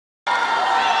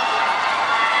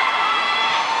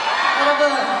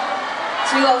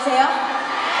즐거우세요?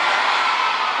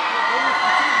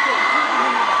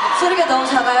 소리가 너무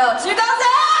작아요.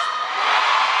 즐거우세요?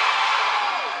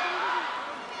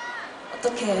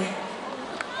 어떡해.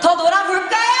 더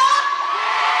놀아볼까요?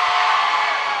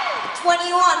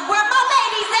 21, where my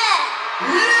ladies at?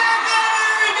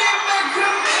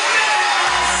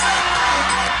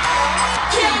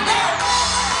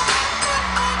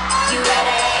 You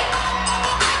ready?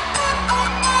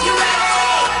 You ready?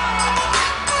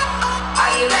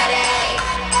 Are you ready?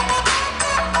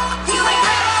 You ain't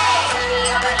ready. Touch me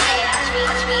over here,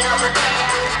 touch me over there,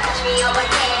 touch me over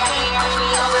here, touch me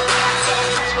over there,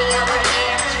 touch me over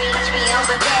here, touch me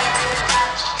over there.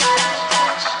 Touch, touch,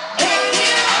 touch. Hey,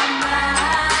 you.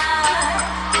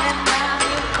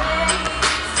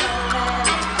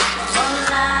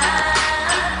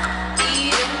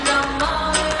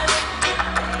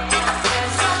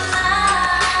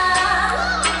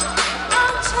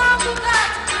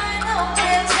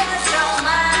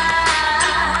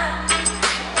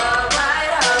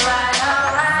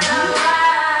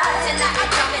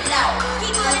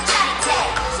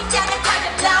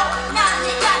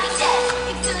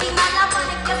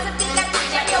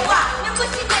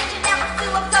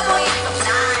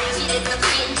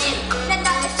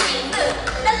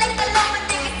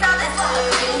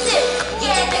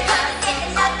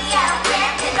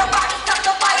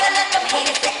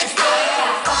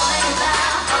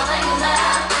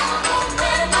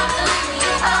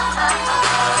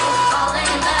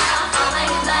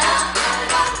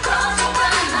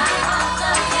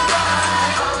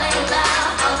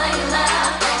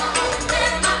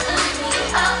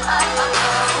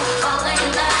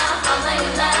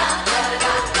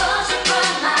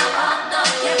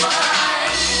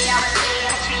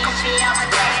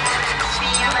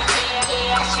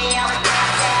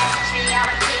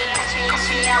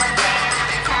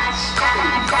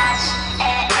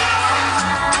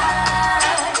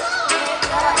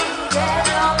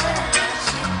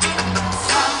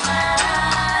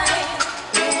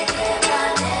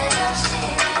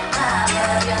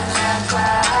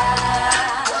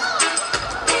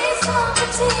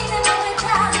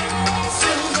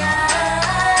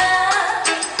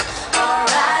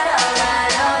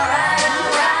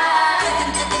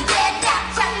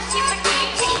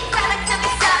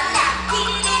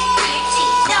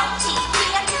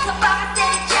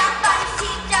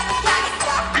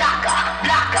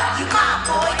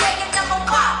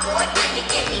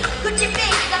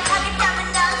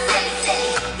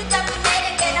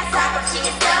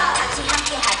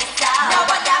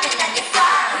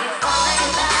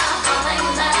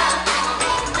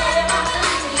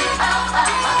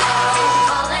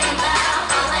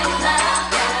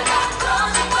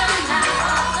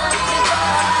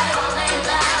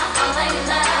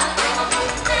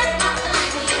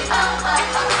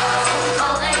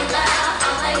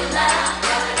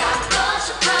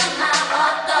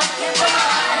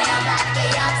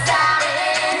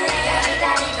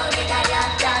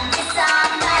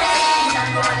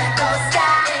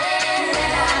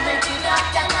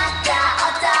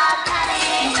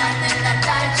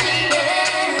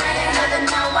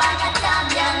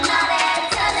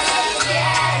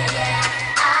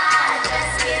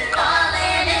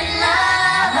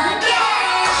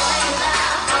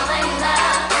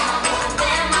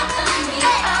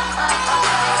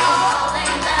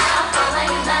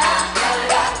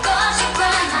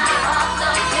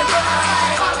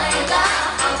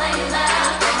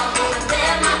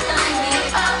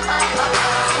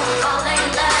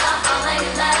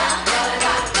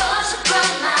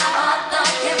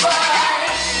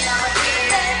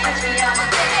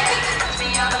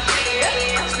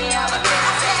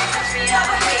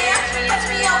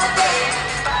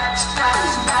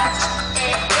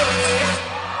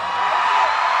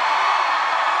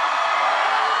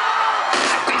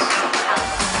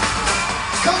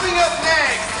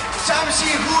 잠시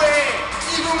후에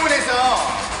이 부분에서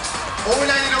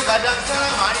온라인으로 가장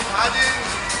사랑 많이 받은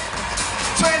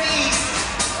 20's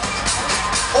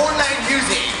온라인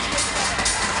뮤직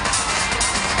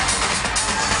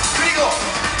그리고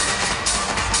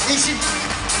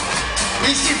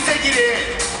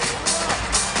 20세기를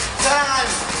사랑한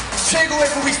최고의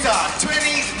무비스타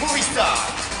 20's 무비스타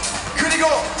그리고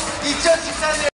 2014년